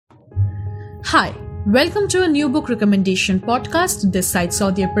Hi, welcome to a new book recommendation podcast. This side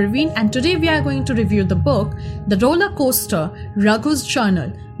Saudya Parveen, and today we are going to review the book The Roller Coaster, Raghu's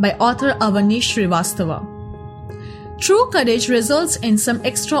Journal by author Avanish Srivastava. True courage results in some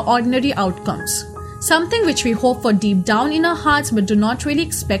extraordinary outcomes, something which we hope for deep down in our hearts but do not really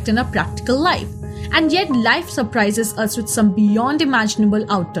expect in a practical life. And yet life surprises us with some beyond imaginable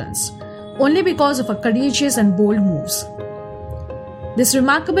outturns, only because of our courageous and bold moves. This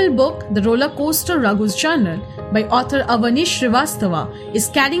remarkable book, The Roller Coaster, Raghu's Journal, by author Avanish Srivastava, is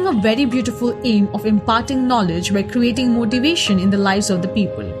carrying a very beautiful aim of imparting knowledge by creating motivation in the lives of the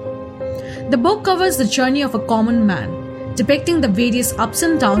people. The book covers the journey of a common man, depicting the various ups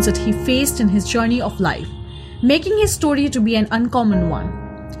and downs that he faced in his journey of life, making his story to be an uncommon one.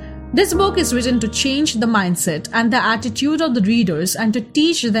 This book is written to change the mindset and the attitude of the readers and to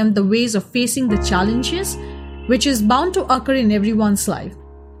teach them the ways of facing the challenges which is bound to occur in everyone's life.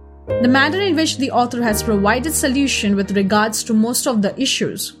 The manner in which the author has provided solution with regards to most of the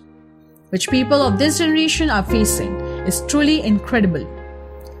issues which people of this generation are facing is truly incredible.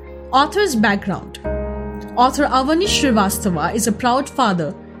 Author's background. Author Avanish Srivastava is a proud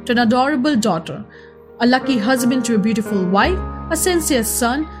father to an adorable daughter, a lucky husband to a beautiful wife, a sincere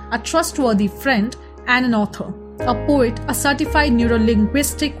son, a trustworthy friend, and an author, a poet, a certified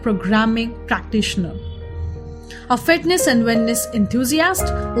neuro-linguistic programming practitioner, a fitness and wellness enthusiast,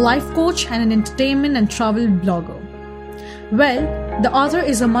 life coach, and an entertainment and travel blogger. Well, the author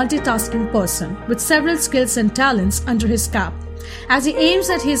is a multitasking person with several skills and talents under his cap, as he aims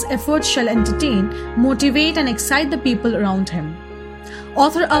that his efforts shall entertain, motivate, and excite the people around him.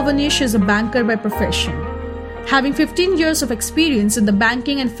 Author Avanish is a banker by profession, having 15 years of experience in the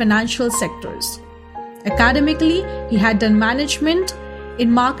banking and financial sectors. Academically, he had done management in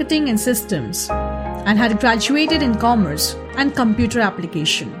marketing and systems and had graduated in commerce and computer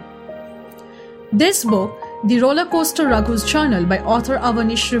application. This book, The Roller Coaster, Raghu's Journal by author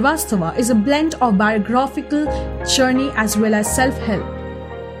Avanish Srivastava, is a blend of biographical journey as well as self-help.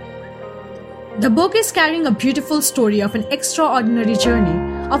 The book is carrying a beautiful story of an extraordinary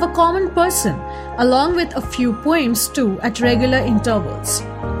journey of a common person, along with a few poems too at regular intervals.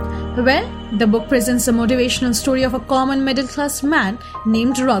 Well, the book presents a motivational story of a common middle-class man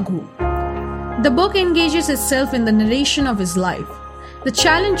named Raghu. The book engages itself in the narration of his life, the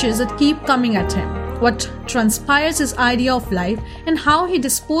challenges that keep coming at him, what transpires his idea of life, and how he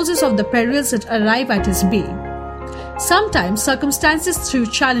disposes of the perils that arrive at his being. Sometimes circumstances threw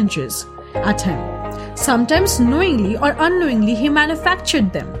challenges at him. Sometimes knowingly or unknowingly he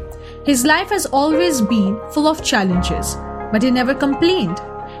manufactured them. His life has always been full of challenges, but he never complained.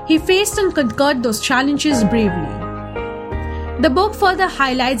 He faced and conquered those challenges bravely. The book further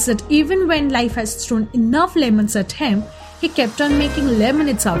highlights that even when life has thrown enough lemons at him, he kept on making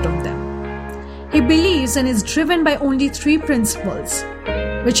lemonades out of them. He believes and is driven by only 3 principles,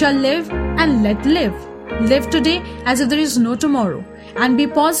 which are live and let live. Live today as if there is no tomorrow, and be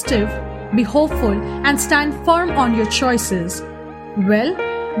positive, be hopeful, and stand firm on your choices. Well,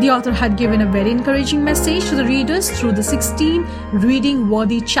 the author had given a very encouraging message to the readers through the 16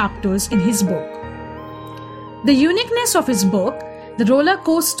 reading-worthy chapters in his book. The uniqueness of his book, The Roller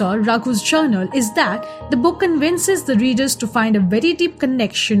Coaster, Raghu's Journal, is that the book convinces the readers to find a very deep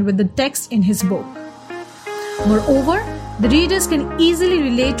connection with the text in his book. Moreover, the readers can easily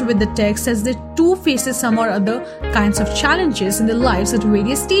relate with the text as they too face some or other kinds of challenges in their lives at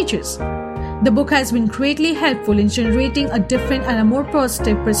various stages. The book has been greatly helpful in generating a different and a more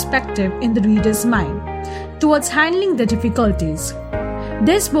positive perspective in the reader's mind towards handling the difficulties.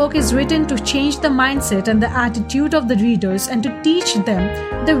 This book is written to change the mindset and the attitude of the readers and to teach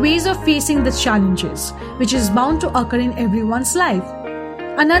them the ways of facing the challenges, which is bound to occur in everyone's life.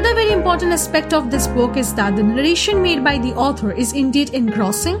 Another very important aspect of this book is that the narration made by the author is indeed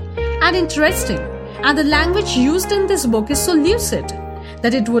engrossing and interesting, and the language used in this book is so lucid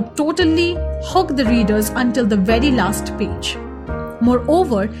that it would totally hook the readers until the very last page.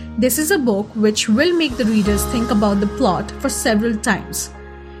 Moreover, this is a book which will make the readers think about the plot for several times,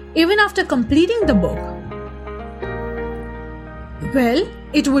 even after completing the book. Well,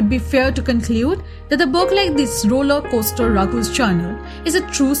 it would be fair to conclude that a book like this Roller Coaster, Raghu's Journal is a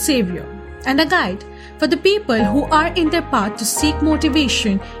true savior and a guide for the people who are in their path to seek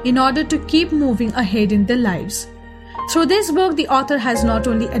motivation in order to keep moving ahead in their lives. Through this book, the author has not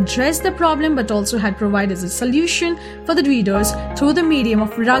only addressed the problem but also had provided a solution for the readers through the medium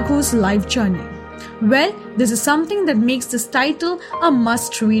of Raghu's life journey. Well, this is something that makes this title a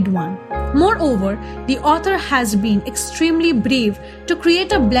must-read one. Moreover, the author has been extremely brave to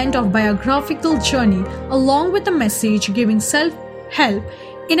create a blend of biographical journey along with a message giving self-help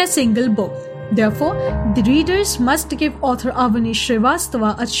in a single book. Therefore, the readers must give author Avani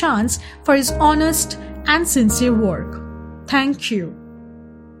Srivastava a chance for his honest and sincere work. Thank you.